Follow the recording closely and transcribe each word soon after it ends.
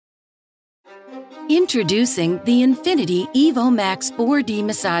Introducing the Infinity Evo Max 4D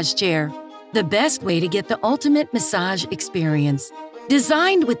massage chair, the best way to get the ultimate massage experience.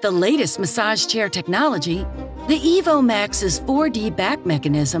 Designed with the latest massage chair technology, the Evo Max's 4D back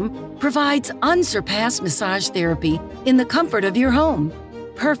mechanism provides unsurpassed massage therapy in the comfort of your home,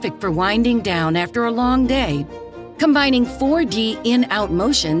 perfect for winding down after a long day. Combining 4D in-out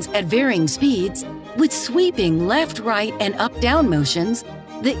motions at varying speeds with sweeping left, right, and up-down motions,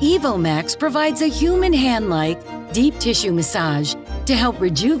 the Evo Max provides a human hand-like, deep tissue massage to help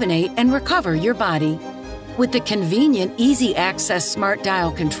rejuvenate and recover your body. With the convenient, easy-access smart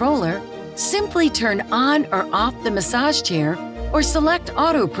dial controller, simply turn on or off the massage chair or select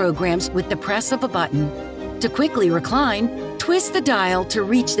auto programs with the press of a button. To quickly recline, twist the dial to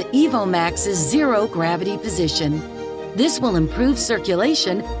reach the Evo Max's zero-gravity position. This will improve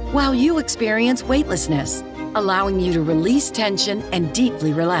circulation while you experience weightlessness, allowing you to release tension and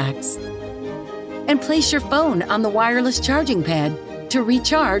deeply relax. And place your phone on the wireless charging pad to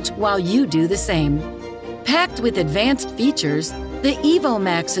recharge while you do the same. Packed with advanced features, the Evo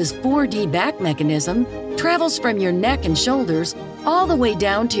Max's 4D back mechanism travels from your neck and shoulders all the way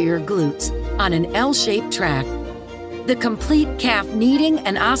down to your glutes on an L-shaped track. The complete calf kneading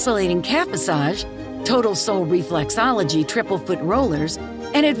and oscillating calf massage, total sole reflexology triple foot rollers,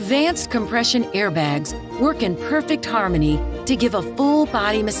 and advanced compression airbags work in perfect harmony to give a full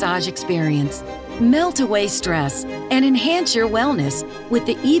body massage experience. Melt away stress and enhance your wellness with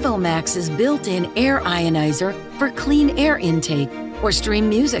the Evo Max's built-in air ionizer for clean air intake, or stream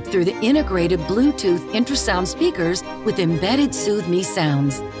music through the integrated Bluetooth infrasound speakers with embedded Soothe Me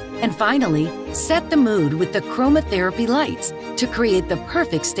sounds. And finally, set the mood with the chromotherapy lights to create the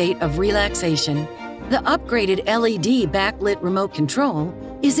perfect state of relaxation. The upgraded LED backlit remote control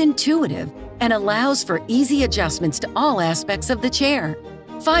is intuitive and allows for easy adjustments to all aspects of the chair.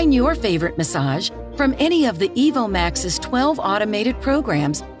 Find your favorite massage from any of the Evo Max's 12 automated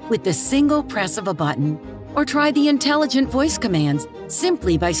programs with the single press of a button. Or try the intelligent voice commands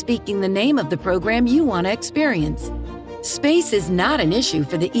simply by speaking the name of the program you want to experience. Space is not an issue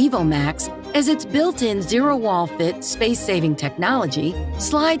for the Evo Max, as its built-in zero-wall fit space-saving technology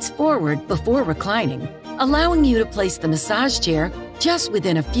slides forward before reclining, allowing you to place the massage chair just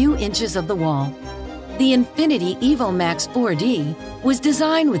within a few inches of the wall. The Infinity Evo Max 4D was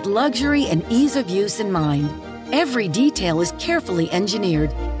designed with luxury and ease of use in mind. Every detail is carefully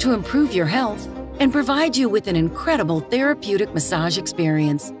engineered to improve your health and provide you with an incredible therapeutic massage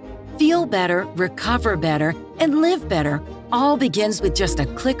experience. Feel better, recover better, and live better all begins with just a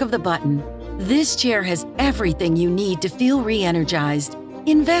click of the button. This chair has everything you need to feel re-energized.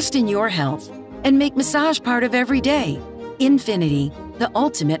 Invest in your health and make massage part of every day. Infinity, the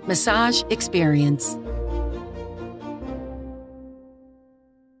ultimate massage experience.